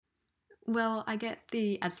Well, I get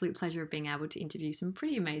the absolute pleasure of being able to interview some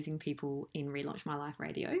pretty amazing people in Relaunch My Life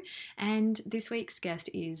Radio. And this week's guest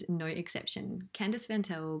is no exception. Candice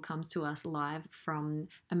Ventel comes to us live from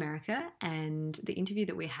America, and the interview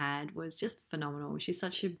that we had was just phenomenal. She's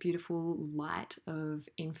such a beautiful light of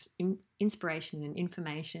inspiration and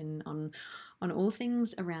information on all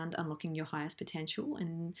things around unlocking your highest potential.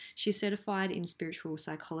 And she's certified in spiritual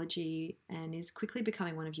psychology and is quickly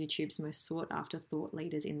becoming one of YouTube's most sought after thought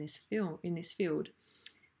leaders in this field.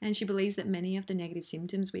 And she believes that many of the negative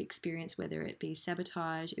symptoms we experience, whether it be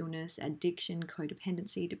sabotage, illness, addiction,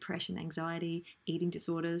 codependency, depression, anxiety, eating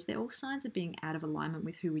disorders, they're all signs of being out of alignment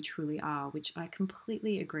with who we truly are, which I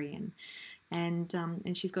completely agree in. And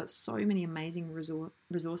she's got so many amazing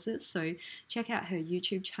resources. So check out her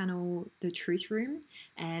YouTube channel, The Truth Room,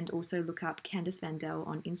 and also look up Candice Vandel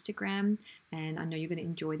on Instagram. And I know you're going to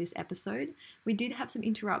enjoy this episode. We did have some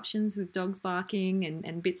interruptions with dogs barking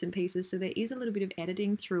and bits and pieces, so there is a little bit of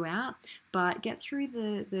editing throughout, but get through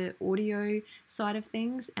the audio side of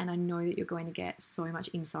things, and I know that you're going to get so much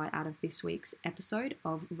insight out of this week's episode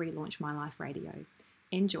of Relaunch My Life Radio.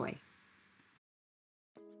 Enjoy.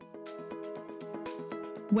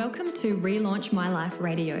 Welcome to Relaunch My Life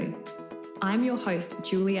Radio. I'm your host,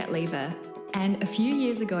 Juliet Lever, and a few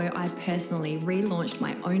years ago, I personally relaunched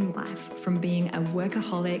my own life from being a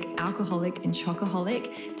workaholic, alcoholic, and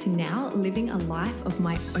chocoholic to now living a life of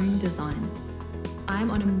my own design. I'm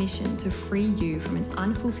on a mission to free you from an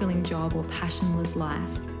unfulfilling job or passionless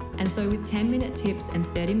life. And so with 10-minute tips and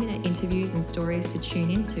 30-minute interviews and stories to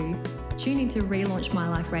tune into Relaunch My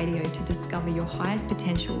Life Radio to discover your highest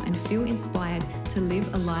potential and feel inspired to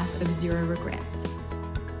live a life of zero regrets.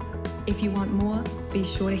 If you want more, be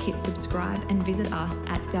sure to hit subscribe and visit us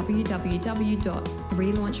at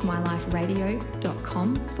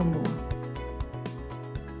www.relaunchmyliferadio.com for more.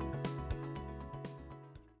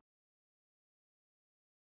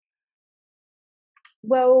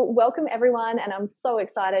 Well, welcome everyone, and I'm so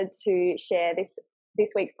excited to share this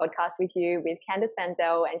week's podcast with you with Candice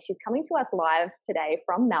Vandel, and she's coming to us live today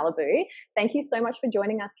from Malibu. Thank you so much for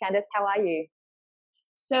joining us, Candice. How are you?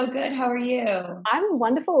 So good. How are you? I'm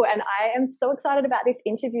wonderful, and I am so excited about this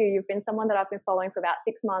interview. You've been someone that I've been following for about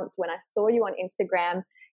 6 months. When I saw you on Instagram,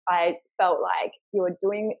 I felt like you were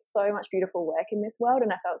doing so much beautiful work in this world,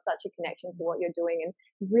 and I felt such a connection to what you're doing, and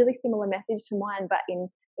really similar message to mine, but in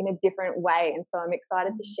a different way. And so I'm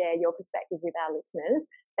excited to share your perspective with our listeners.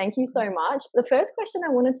 Thank you so much. The first question I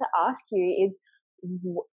wanted to ask you is,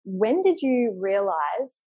 when did you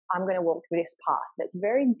realize I'm going to walk through this path that's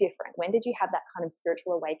very different? When did you have that kind of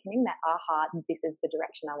spiritual awakening, that aha, this is the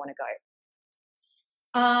direction I want to go?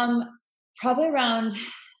 Probably around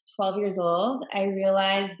 12 years old, I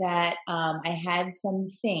realized that I had some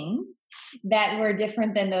things that were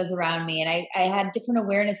different than those around me. And I had different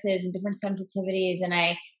awarenesses and different sensitivities. And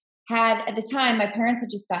I had, at the time, my parents had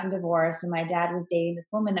just gotten divorced, and my dad was dating this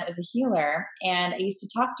woman that was a healer. And I used to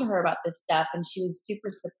talk to her about this stuff, and she was super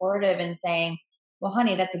supportive and saying, well,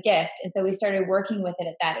 honey, that's a gift. And so we started working with it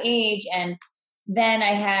at that age. And then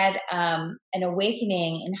I had an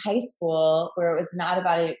awakening in high school where it was an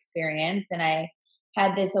out-of-body experience. And I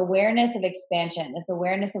had this awareness of expansion, this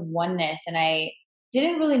awareness of oneness. And I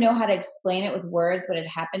didn't really know how to explain it with words, what had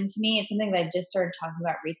happened to me. It's something that I just started talking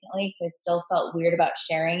about recently because I still felt weird about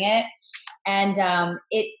sharing it. And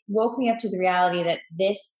it woke me up to the reality that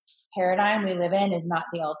this paradigm we live in is not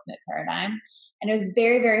the ultimate paradigm. And it was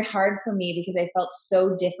very, very hard for me because I felt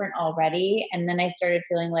so different already. And then I started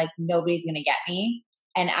feeling like nobody's going to get me.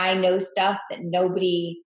 And I know stuff that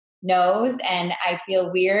nobody knows, and I feel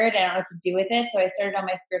weird. I don't know what to do with it. So I started on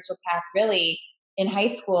my spiritual path really in high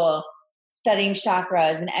school, studying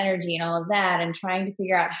chakras and energy and all of that, and trying to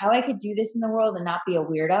figure out how I could do this in the world and not be a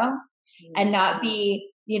weirdo and not be,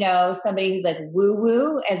 somebody who's like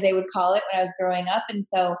woo-woo, as they would call it when I was growing up. And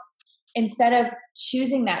so instead of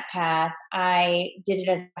choosing that path, I did it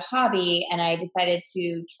as a hobby, and I decided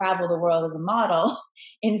to travel the world as a model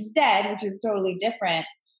instead, which was totally different.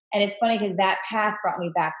 And it's funny because that path brought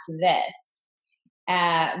me back to this.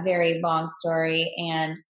 Very long story.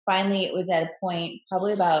 And finally, it was at a point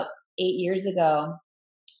probably about 8 years ago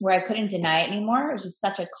where I couldn't deny it anymore. It was just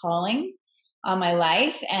such a calling on my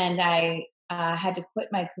life. And I had to quit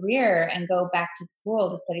my career and go back to school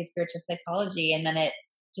to study spiritual psychology. And then it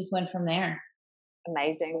just went from there.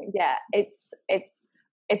 Amazing. Yeah, it's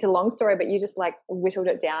a long story, but you just like whittled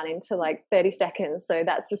it down into like 30 seconds. So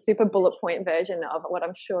that's the super bullet point version of what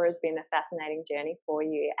I'm sure has been a fascinating journey for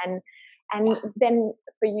you. And then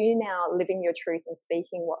for you now, living your truth and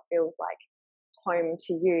speaking what feels like home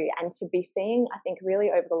to you, and to be seeing, I think really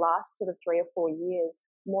over the last sort of 3 or 4 years,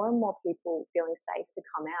 more and more people feeling safe to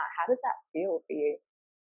come out. How does that feel for you?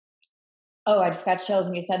 Oh, I just got chills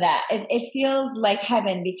when you said that. It feels like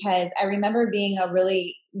heaven, because I remember being a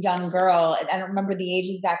really young girl. I don't remember the age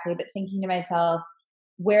exactly, but thinking to myself,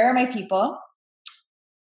 where are my people?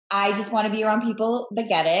 I just want to be around people that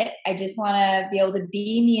get it. I just want to be able to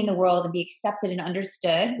be me in the world and be accepted and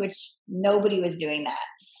understood, which nobody was doing that.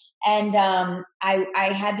 And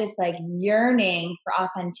I had this like yearning for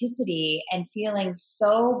authenticity and feeling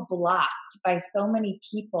so blocked by so many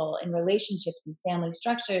people in relationships and family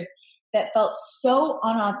structures that felt so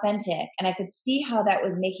unauthentic. And I could see how that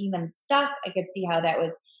was making them stuck. I could see how that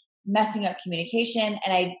was messing up communication.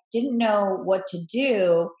 And I didn't know what to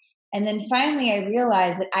do. And then finally, I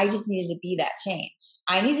realized that I just needed to be that change.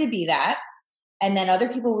 I needed to be that. And then other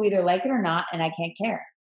people will either like it or not, and I can't care.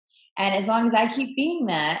 And as long as I keep being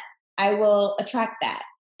that, I will attract that.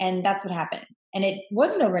 And that's what happened. And it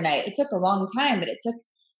wasn't overnight. It took a long time, but it took,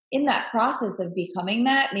 in that process of becoming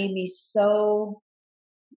that, made me so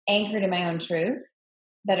anchored in my own truth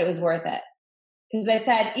that it was worth it. Because I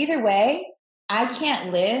said, either way, I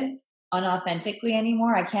can't live unauthentically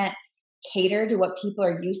anymore. I can't cater to what people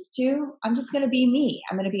are used to. I'm just going to be me.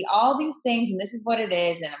 I'm going to be all these things, and this is what it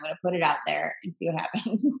is, and I'm going to put it out there and see what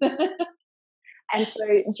happens. And so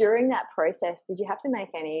during that process, did you have to make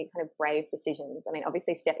any kind of brave decisions? I mean,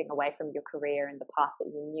 obviously stepping away from your career and the path that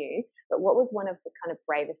you knew, but what was one of the kind of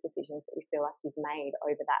bravest decisions that you feel like you've made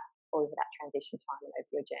over that transition time and over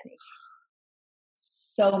your journey?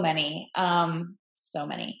 So many. So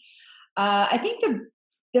many. I think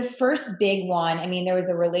the first big one, I mean, there was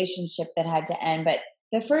a relationship that had to end, but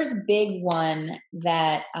the first big one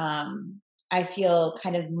that I feel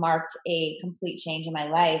kind of marked a complete change in my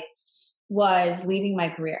life was leaving my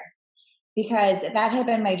career, because that had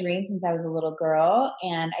been my dream since I was a little girl,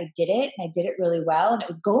 and I did it, and I did it really well, and it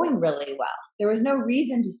was going really well. There was no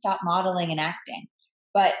reason to stop modeling and acting.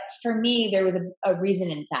 But for me, there was a reason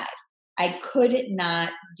inside. I could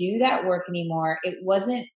not do that work anymore. It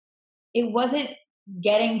wasn't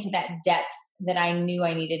getting to that depth that I knew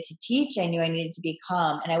I needed to teach. I knew I needed to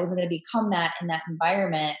become, and I wasn't going to become that in that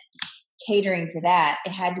environment, catering to that.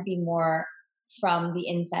 It had to be more from the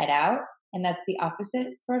inside out. And that's the opposite,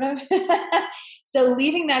 sort of. So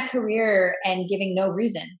leaving that career and giving no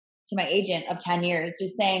reason to my agent of 10 years,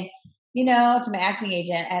 just saying, to my acting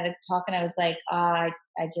agent, I had a talk and I was like, I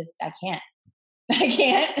can't. I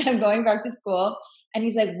can't. I'm going back to school. And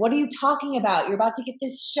he's like, what are you talking about? You're about to get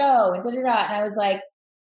this show and da-da-da. And I was like,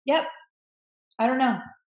 yep, I don't know.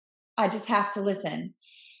 I just have to listen.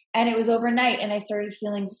 And it was overnight. And I started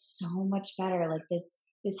feeling so much better, like this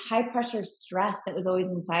high pressure stress that was always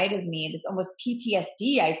inside of me, this almost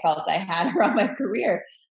PTSD I felt I had around my career,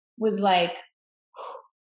 was like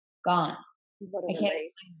gone. I can't.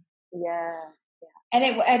 Yeah.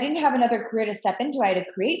 And I didn't have another career to step into. I had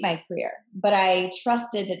to create my career, but I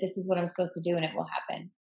trusted that this is what I'm supposed to do and it will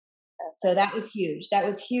happen. So that was huge. That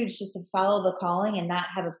was huge, just to follow the calling and not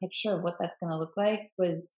have a picture of what that's going to look like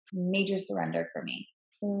was major surrender for me.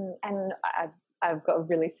 And I've got a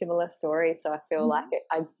really similar story, so I feel like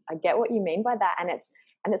I get what you mean by that, and it's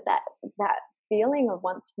that feeling of,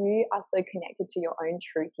 once you are so connected to your own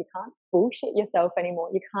truth, you can't bullshit yourself anymore.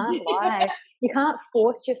 You can't lie. You can't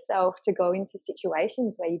force yourself to go into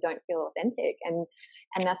situations where you don't feel authentic, and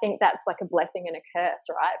I think that's like a blessing and a curse,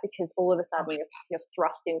 right? Because all of a sudden you're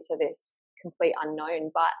thrust into this complete unknown,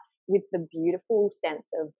 but with the beautiful sense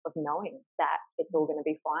of knowing that it's all going to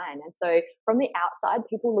be fine. And so from the outside,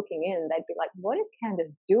 people looking in, they'd be like, what is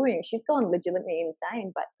Candace doing? She's gone legitimately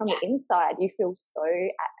insane. But from the inside, you feel so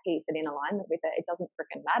at peace and in alignment with it. It doesn't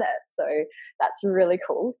freaking matter. So that's really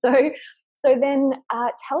cool. So then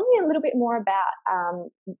tell me a little bit more about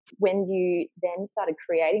when you then started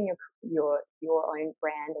creating your own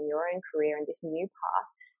brand and your own career in this new path,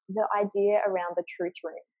 the idea around the truth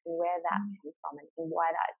room and where that came from and why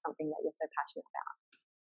that is something that you're so passionate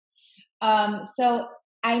about. So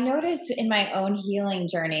I noticed in my own healing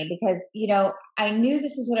journey, because, I knew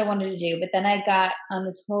this is what I wanted to do, but then I got on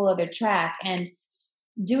this whole other track, and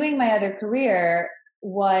doing my other career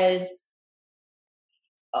was,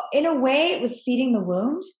 in a way, it was feeding the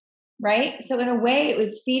wound, right? So in a way, it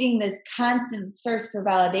was feeding this constant search for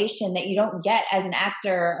validation that you don't get as an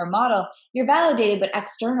actor or model. You're validated, but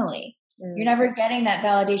externally. You're never getting that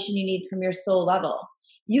validation you need from your soul level.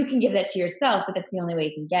 You can give that to yourself, but that's the only way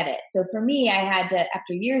you can get it. So for me, I had to,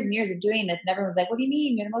 after years and years of doing this, and everyone's like, what do you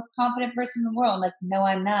mean? You're the most confident person in the world. I'm like, no,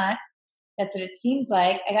 I'm not. That's what it seems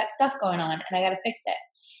like. I got stuff going on and I got to fix it.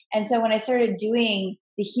 And so when I started doing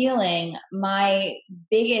the healing, my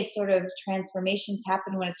biggest sort of transformations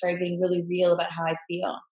happened when I started getting really real about how I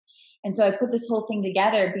feel. And so I put this whole thing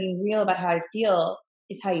together. Being real about how I feel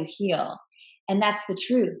is how you heal. And that's the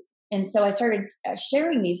truth. And so I started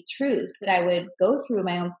sharing these truths that I would go through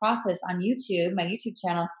my own process on YouTube, my YouTube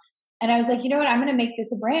channel. And I was like, you know what? I'm going to make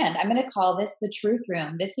this a brand. I'm going to call this the Truth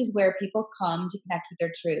Room. This is where people come to connect with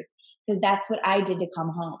their truth, because that's what I did to come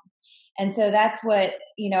home. And so that's what,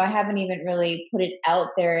 I haven't even really put it out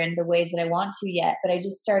there in the ways that I want to yet, but I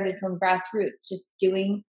just started from grassroots, just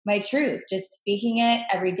doing my truth, just speaking it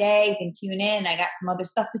every day. You can tune in. I got some other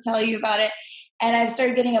stuff to tell you about it. And I've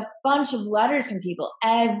started getting a bunch of letters from people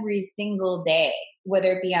every single day,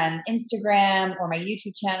 whether it be on Instagram or my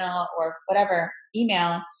YouTube channel or whatever,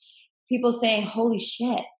 email, people saying, holy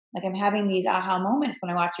shit, like I'm having these aha moments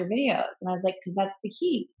when I watch your videos. And I was like, because that's the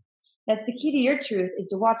key. That's the key to your truth, is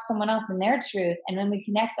to watch someone else in their truth. And when we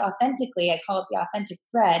connect authentically, I call it the authentic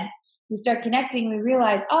thread, we start connecting, we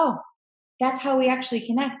realize, oh, that's how we actually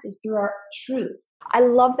connect, is through our truth. I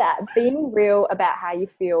love that. Being real about how you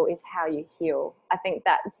feel is how you heal. I think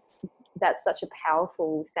that's such a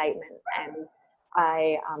powerful statement. And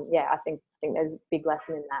I think there's a big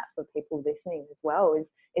lesson in that for people listening as well,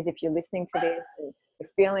 is if you're listening to this and you're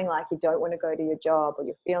feeling like you don't want to go to your job, or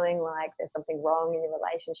you're feeling like there's something wrong in your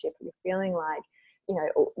relationship, or you're feeling like,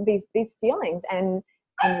 these feelings and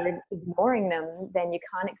you're ignoring them, then you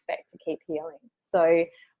can't expect to keep healing. So,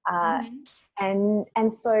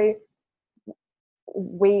 and so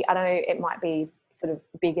I know it might be sort of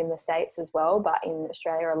big in the States as well, but in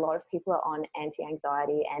Australia, a lot of people are on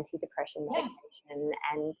anti-anxiety, anti-depression medication,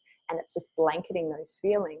 and it's just blanketing those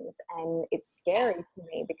feelings. And it's scary to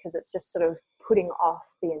me, because it's just sort of putting off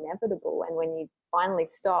the inevitable. And when you finally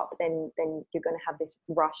stop, then you're going to have this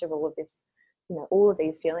rush of all of this, all of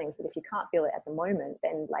these feelings. But if you can't feel it at the moment,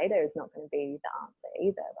 then later is not going to be the answer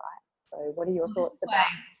either, right? So what are your thoughts about?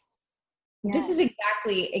 Yeah. This is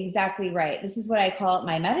exactly right. This is what I call it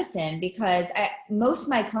my medicine, because most of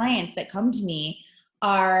my clients that come to me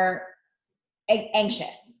are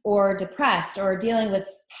anxious or depressed or dealing with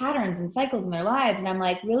patterns and cycles in their lives. And I'm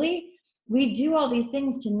like, really? We do all these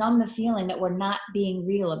things to numb the feeling that we're not being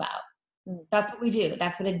real about. That's what we do.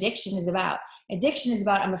 That's what addiction is about. Addiction is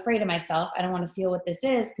about, I'm afraid of myself. I don't want to feel what this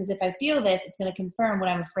is, because if I feel this, it's going to confirm what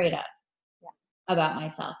I'm afraid of about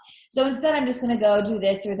myself. So instead, I'm just going to go do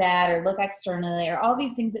this or that, or look externally, or all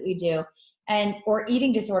these things that we do. Or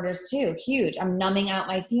eating disorders too, huge. I'm numbing out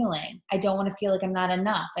my feeling. I don't want to feel like I'm not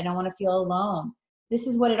enough. I don't want to feel alone. This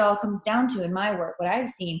is what it all comes down to in my work, what I've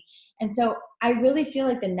seen. And so I really feel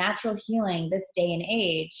like the natural healing this day and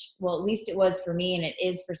age, well, at least it was for me, and it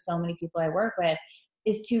is for so many people I work with,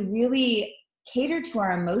 is to really cater to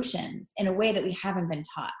our emotions in a way that we haven't been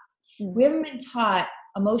taught. We haven't been taught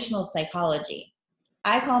emotional psychology.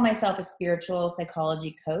 I call myself a spiritual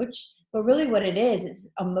psychology coach, but really what it is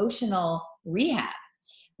emotional rehab.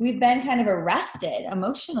 We've been kind of arrested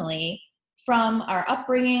emotionally from our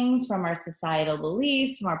upbringings, from our societal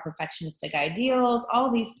beliefs, from our perfectionistic ideals,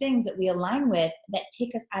 all these things that we align with that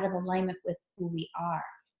take us out of alignment with who we are.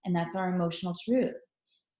 And that's our emotional truth.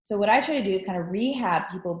 So what I try to do is kind of rehab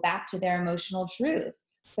people back to their emotional truth.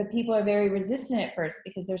 But people are very resistant at first,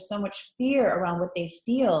 because there's so much fear around what they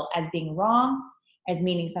feel as being wrong, as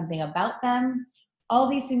meaning something about them. All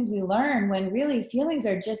these things we learn, when really feelings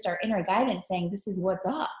are just our inner guidance saying, this is what's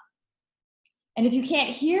up. And if you can't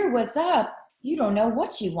hear what's up, you don't know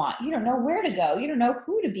what you want. You don't know where to go. You don't know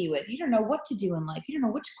who to be with. You don't know what to do in life. You don't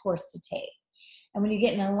know which course to take. And when you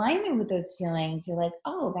get in alignment with those feelings, you're like,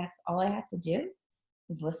 oh, that's all I have to do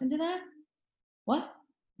is listen to that? What?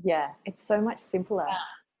 Yeah, it's so much simpler.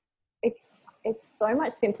 Yeah. It's so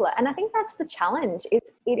much simpler. And I think that's the challenge. It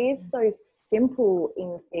is so simple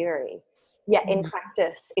in theory, yet in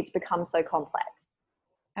practice, it's become so complex.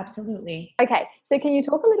 Absolutely. Okay, so can you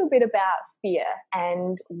talk a little bit about fear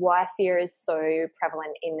and why fear is so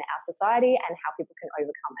prevalent in our society and how people can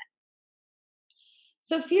overcome it?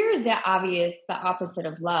 So fear is the opposite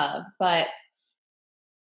of love. But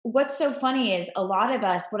what's so funny is a lot of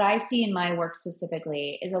us, what I see in my work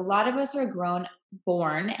specifically, is a lot of us are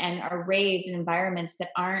born and are raised in environments that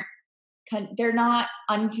they're not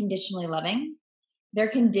unconditionally loving. They're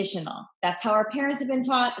conditional. That's how our parents have been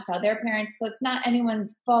taught. That's how their parents. So it's not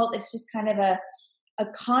anyone's fault. It's just kind of a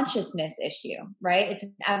consciousness issue, right? It's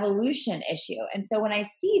an evolution issue. And so when I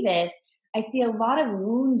see this, I see a lot of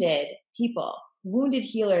wounded people, wounded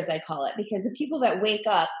healers, I call it, because the people that wake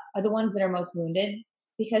up are the ones that are most wounded,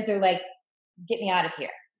 because they're like, get me out of here.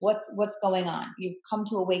 What's going on? You've come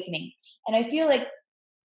to awakening. And I feel like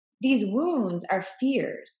these wounds are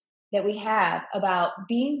fears that we have about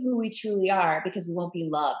being who we truly are, because we won't be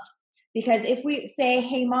loved. Because if we say,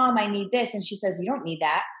 hey, mom, I need this, and she says, you don't need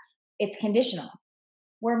that, it's conditional.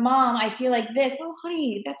 where mom, I feel like this. Oh,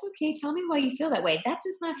 honey, that's okay. Tell me why you feel that way. That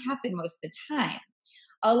does not happen most of the time.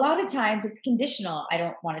 A lot of times it's conditional. I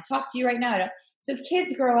don't want to talk to you right now. I don't. So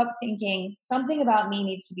kids grow up thinking something about me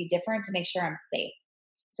needs to be different to make sure I'm safe.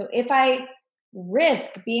 So if I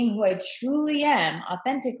risk being who I truly am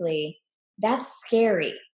authentically, that's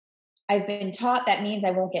scary. I've been taught that means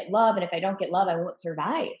I won't get love. And if I don't get love, I won't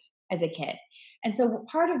survive as a kid. And so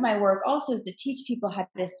part of my work also is to teach people how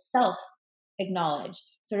to self acknowledge,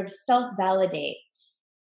 sort of self validate,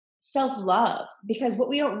 self love. Because what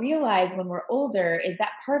we don't realize when we're older is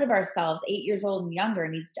that part of ourselves, 8 years old and younger,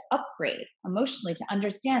 needs to upgrade emotionally to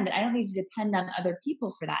understand that I don't need to depend on other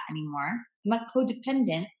people for that anymore. I'm not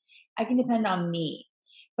codependent. I can depend on me.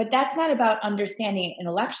 But that's not about understanding it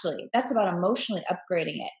intellectually. That's about emotionally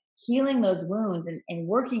upgrading it, healing those wounds and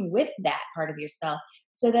working with that part of yourself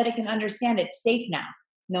so that it can understand it's safe now,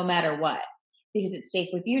 no matter what, because it's safe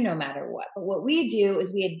with you no matter what. But what we do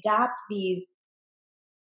is we adopt these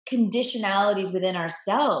conditionalities within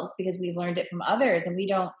ourselves because we've learned it from others, and we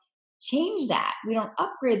don't change that. We don't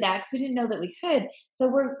upgrade that because we didn't know that we could. So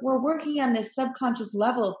we're working on this subconscious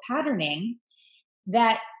level of patterning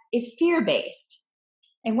that is fear-based.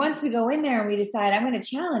 And once we go in there and we decide, I'm going to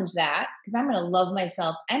challenge that because I'm going to love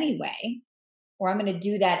myself anyway, or I'm going to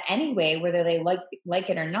do that anyway, whether they like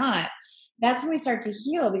it or not, that's when we start to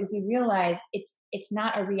heal, because we realize it's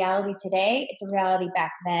not a reality today. It's a reality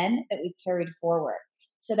back then that we've carried forward.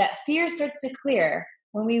 So that fear starts to clear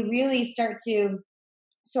when we really start to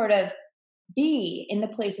sort of be in the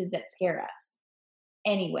places that scare us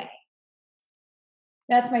anyway.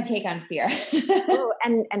 That's my take on fear. Oh,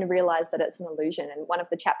 and realize that it's an illusion. And one of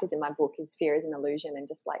the chapters in my book is fear is an illusion, and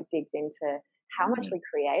just like digs into how much we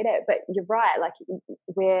create it. But you're right, like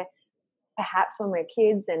we're perhaps when we're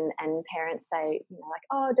kids and parents say, like,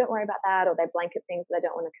 oh, don't worry about that, or they blanket things that they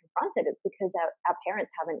don't want to confront it, it's because our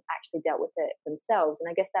parents haven't actually dealt with it themselves.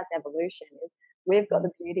 And I guess that's evolution, is we've got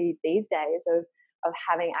the beauty these days of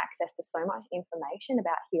having access to so much information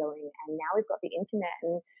about healing, and now we've got the internet.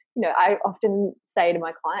 And I often say to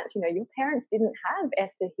my clients, your parents didn't have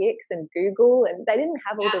Esther Hicks and Google, and they didn't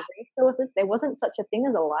have all the resources. There wasn't such a thing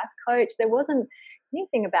as a life coach. There wasn't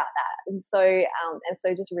anything about that. And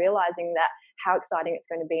so just realizing that how exciting it's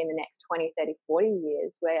going to be in the next 20, 30, 40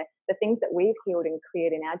 years, where the things that we've healed and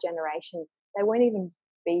cleared in our generation, they won't even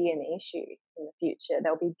be an issue in the future.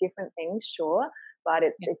 There'll be different things, sure, but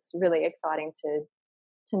it's really exciting to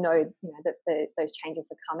know that those changes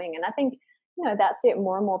are coming. And I think that's it.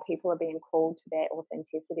 More and more people are being called to their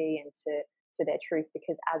authenticity and to their truth,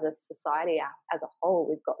 because as a society, as a whole,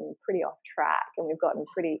 we've gotten pretty off track and we've gotten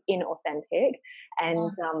pretty inauthentic.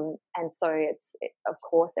 And so of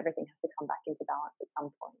course, everything has to come back into balance at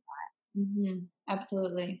some point, right? Mm-hmm.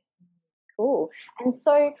 Absolutely. Cool. And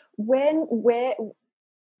so when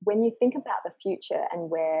you think about the future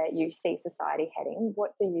and where you see society heading,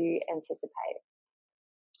 what do you anticipate?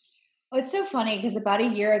 Well, it's so funny because about a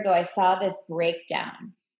year ago, I saw this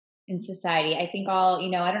breakdown in society. I think I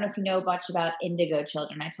don't know if you know much about indigo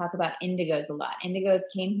children. I talk about indigos a lot. Indigos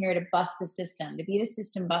came here to bust the system, to be the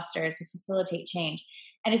system busters, to facilitate change.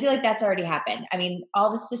 And I feel like that's already happened. I mean,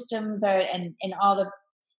 all the systems are, and all the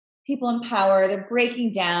people in power, they're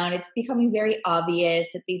breaking down. It's becoming very obvious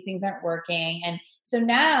that these things aren't working. And so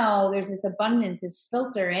now there's this abundance, this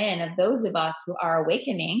filter in of those of us who are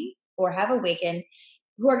awakening or have awakened,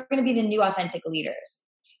 who are going to be the new authentic leaders.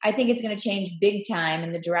 I think it's going to change big time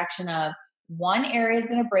in the direction of one area is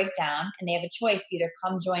going to break down and they have a choice to either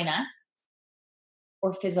come join us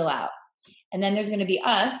or fizzle out. And then there's going to be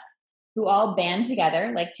us who all band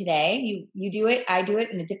together, like today. You do it, I do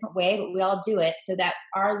it in a different way, but we all do it so that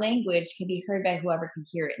our language can be heard by whoever can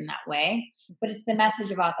hear it in that way. But it's the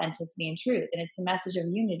message of authenticity and truth. And it's the message of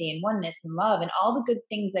unity and oneness and love and all the good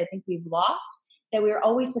things I think we've lost that we were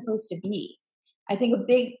always supposed to be. I think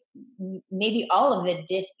maybe all of the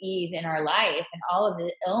dis-ease in our life and all of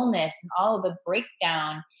the illness and all of the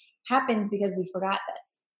breakdown happens because we forgot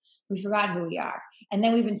this. We forgot who we are. And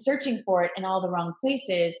then we've been searching for it in all the wrong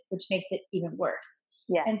places, which makes it even worse.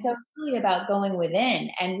 Yeah. And so it's really about going within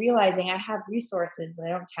and realizing I have resources that I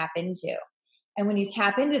don't tap into. And when you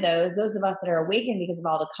tap into those of us that are awakened because of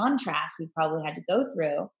all the contrast we probably had to go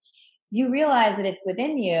through, you realize that it's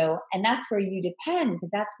within you, and that's where you depend,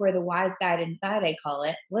 because that's where the wise guide inside, I call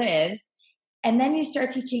it, lives. And then you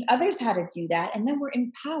start teaching others how to do that, and then we're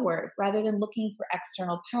empowered rather than looking for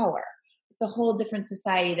external power. It's a whole different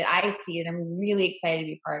society that I see, and I'm really excited to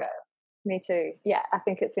be part of. Me too. Yeah, I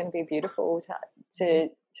think it's going to be beautiful to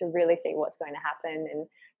really see what's going to happen, and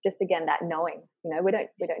just again that knowing. We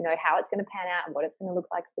don't know how it's going to pan out and what it's going to look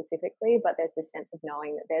like specifically, but there's this sense of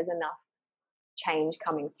knowing that there's enough change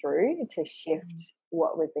coming through to shift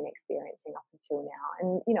what we've been experiencing up until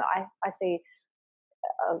now. And I see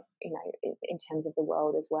in terms of the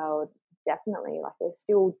world as well, definitely, like, we're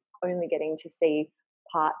still only getting to see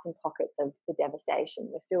parts and pockets of the devastation.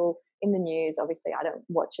 We're still in the news, obviously I don't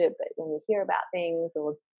watch it, but when you hear about things,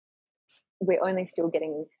 or we're only still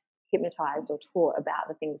getting hypnotized or taught about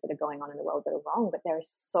the things that are going on in the world that are wrong. But there is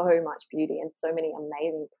so much beauty and so many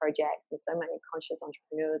amazing projects and so many conscious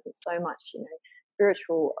entrepreneurs and so much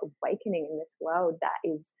spiritual awakening in this world that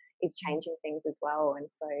is changing things as well. And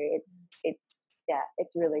so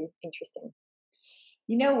it's really interesting.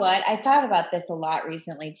 You know what? I thought about this a lot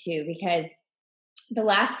recently too, because the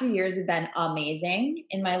last few years have been amazing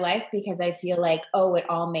in my life, because I feel like, it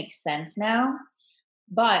all makes sense now.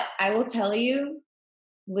 But I will tell you,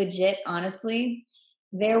 legit, honestly,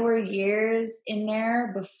 there were years in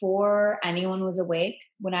there before anyone was awake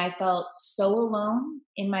when I felt so alone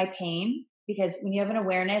in my pain, because when you have an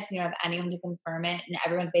awareness, you don't have anyone to confirm it, and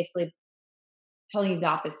everyone's basically telling you the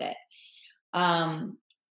opposite.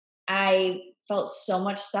 I felt so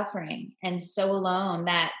much suffering and so alone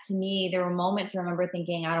that, to me, there were moments I remember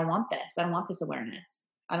thinking, I don't want this. I don't want this awareness.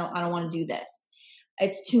 I don't want to do this.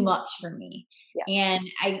 It's too much for me. Yeah. And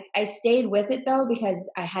I stayed with it though, because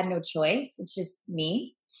I had no choice. It's just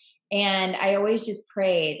me. And I always just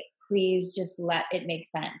prayed, please just let it make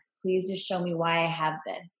sense. Please just show me why I have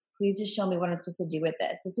this. Please just show me what I'm supposed to do with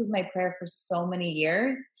this. This was my prayer for so many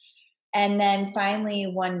years. And then finally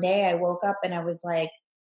one day I woke up and I was like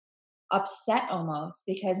upset almost,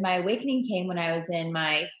 because my awakening came when I was in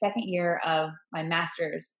my second year of my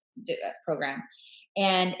master's program.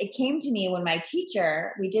 And it came to me when my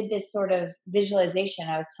teacher, we did this sort of visualization.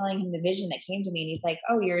 I was telling him the vision that came to me, and he's like,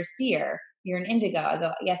 oh, you're a seer. You're an indigo. I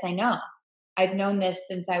go, yes, I know. I've known this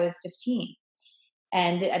since I was 15.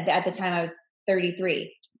 And at the time I was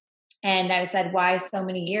 33. And I said, why so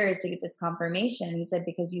many years to get this confirmation? And he said,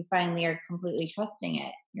 because you finally are completely trusting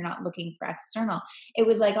it. You're not looking for external. It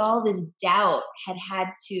was like all this doubt had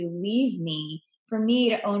to leave me for me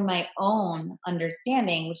to own my own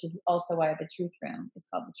understanding, which is also why the Truth Room is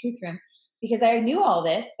called the Truth Room, because I knew all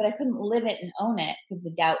this, but I couldn't live it and own it because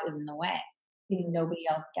the doubt was in the way, because nobody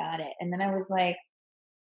else got it. And then I was like,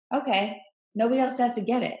 okay, nobody else has to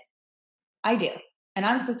get it. I do. And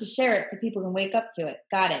I'm supposed to share it so people can wake up to it.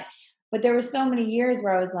 Got it. But there were so many years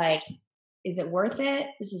where I was like, is it worth it?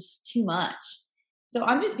 This is too much. So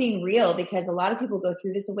I'm just being real, because a lot of people go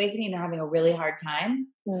through this awakening and they're having a really hard time.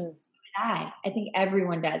 So I think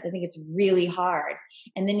everyone does. I think it's really hard.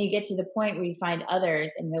 And then you get to the point where you find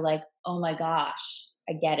others and you're like, oh my gosh,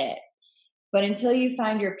 I get it. But until you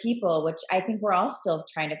find your people, which I think we're all still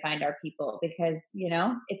trying to find our people, because,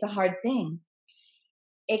 it's a hard thing.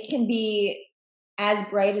 It can be as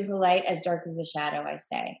bright as the light, as dark as the shadow, I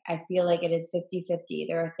say. I feel like it is 50-50.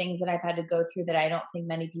 There are things that I've had to go through that I don't think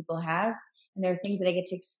many people have. And there are things that I get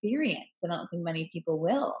to experience that I don't think many people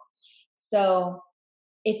will. So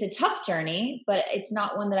it's a tough journey, but it's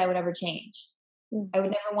not one that I would ever change. I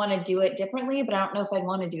would never want to do it differently, but I don't know if I'd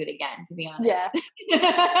want to do it again, to be honest. Yeah.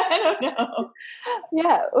 I don't know.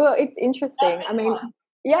 Yeah. Well, it's interesting. I mean,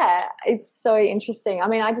 yeah, it's so interesting. I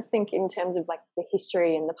mean, I just think in terms of like the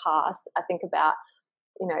history in the past, I think about,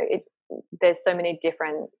 there's so many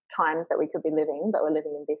different times that we could be living, but we're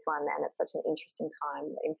living in this one, and it's such an interesting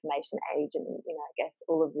time, the information age, and, I guess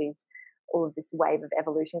all of this wave of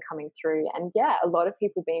evolution coming through. And yeah, a lot of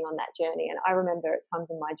people being on that journey. And I remember at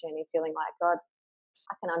times in my journey feeling like, God,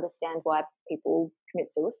 I can understand why people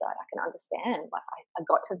commit suicide. I can understand. Like I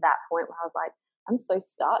got to that point where I was like, I'm so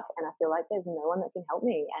stuck, and I feel like there's no one that can help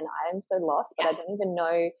me, and I am so lost, but I don't even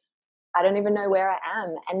know where I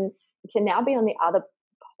am. And to now be on the other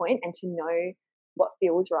point and to know what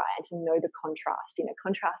feels right, and to know the contrast,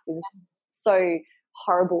 contrast is so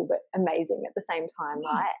horrible but amazing at the same time,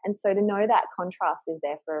 right? And so to know that contrast is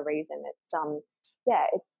there for a reason,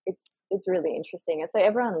 it's really interesting. And so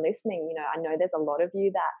everyone listening, I know there's a lot of you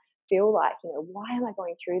that feel like, why am I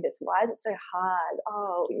going through this? Why is it so hard?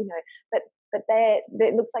 Oh, but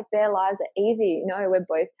it looks like their lives are easy. No, we're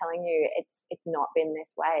both telling you it's not been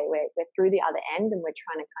this way. We're through the other end, and we're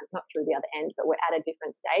trying to not through the other end, but we're at a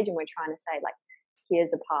different stage, and we're trying to say, like,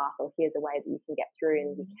 here's a path, or here's a way that you can get through,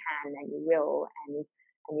 and you can, and you will, and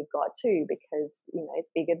you've got to, because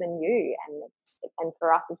it's bigger than you. And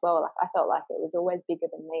for us as well, like, I felt like it was always bigger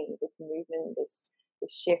than me, this movement, this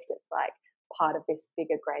shift. It's like part of this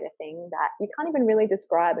bigger, greater thing that you can't even really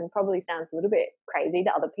describe, and probably sounds a little bit crazy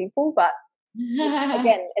to other people, but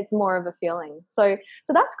again, it's more of a feeling. So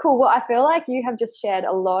that's cool. Well, I feel like you have just shared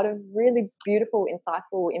a lot of really beautiful,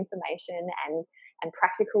 insightful information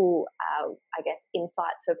practical, I guess,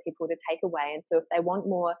 insights for people to take away. And so if they want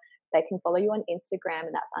more, they can follow you on Instagram,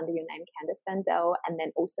 and that's under your name, Candice Vandel, and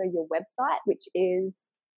then also your website, which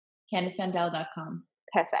is CandiceVandel.com.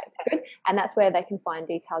 Perfect. Good. And that's where they can find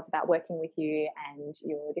details about working with you and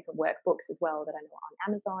your different workbooks as well that I know are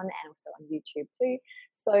on Amazon and also on YouTube too.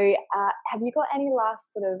 So have you got any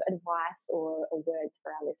last sort of advice or words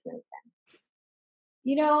for our listeners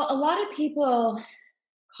then? A lot of people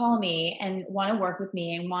call me and want to work with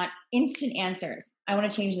me and want instant answers. I want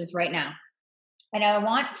to change this right now. And I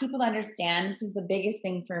want people to understand, this was the biggest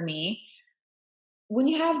thing for me. When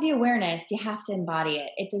you have the awareness, you have to embody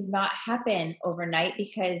it. It does not happen overnight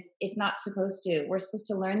because it's not supposed to. We're supposed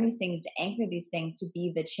to learn these things, to anchor these things, to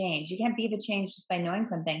be the change. You can't be the change just by knowing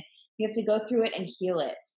something. You have to go through it and heal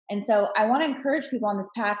it. And so I want to encourage people on this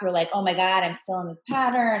path who are like, oh my God, I'm still in this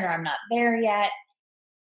pattern, or I'm not there yet.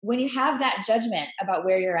 When you have that judgment about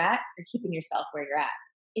where you're at, you're keeping yourself where you're at.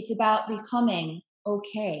 It's about becoming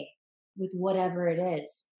okay with whatever it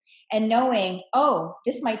is. And knowing, oh,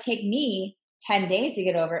 this might take me 10 days to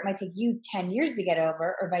get over. It might take you 10 years to get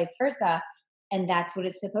over, or vice versa. And that's what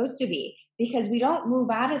it's supposed to be, because we don't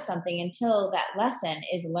move out of something until that lesson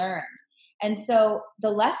is learned. And so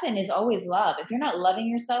the lesson is always love. If you're not loving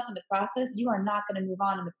yourself in the process, you are not going to move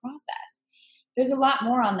on in the process. There's a lot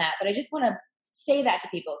more on that, but I just want to say that to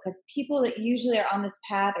people, because people that usually are on this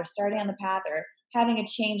path or starting on the path or having a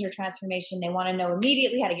change or transformation, they want to know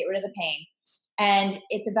immediately how to get rid of the pain. And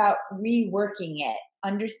it's about reworking it,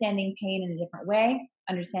 understanding pain in a different way,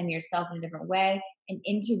 understanding yourself in a different way, and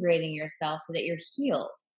integrating yourself so that you're healed,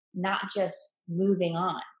 not just moving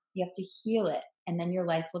on. You have to heal it, and then your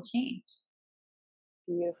life will change.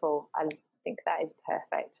 Beautiful. I think that is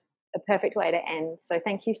perfect. A perfect way to end. So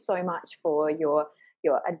thank you so much for your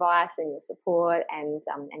advice and your support and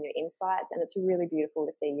your insights. And it's really beautiful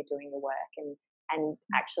to see you doing the work and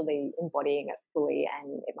actually embodying it fully.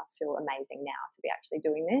 And it must feel amazing now to be actually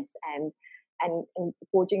doing this and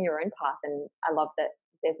forging your own path. And I love that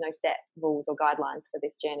there's no set rules or guidelines for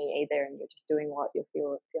this journey either, and you're just doing what you're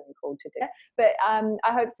feeling called to do. But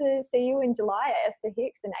I hope to see you in July at Esther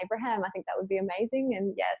Hicks and Abraham. I think that would be amazing.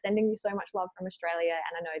 And yeah, sending you so much love from Australia.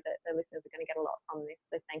 And I know that the listeners are going to get a lot from this.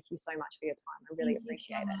 So thank you so much for your time. I really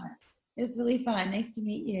appreciate it. It was really fun. Nice to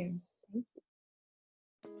meet you. Thank you.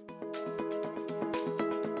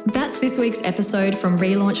 That's this week's episode from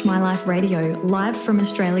Relaunch My Life Radio, live from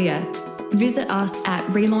Australia. Visit us at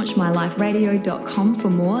relaunchmyliferadio.com for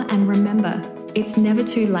more, and remember, it's never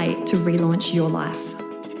too late to relaunch your life.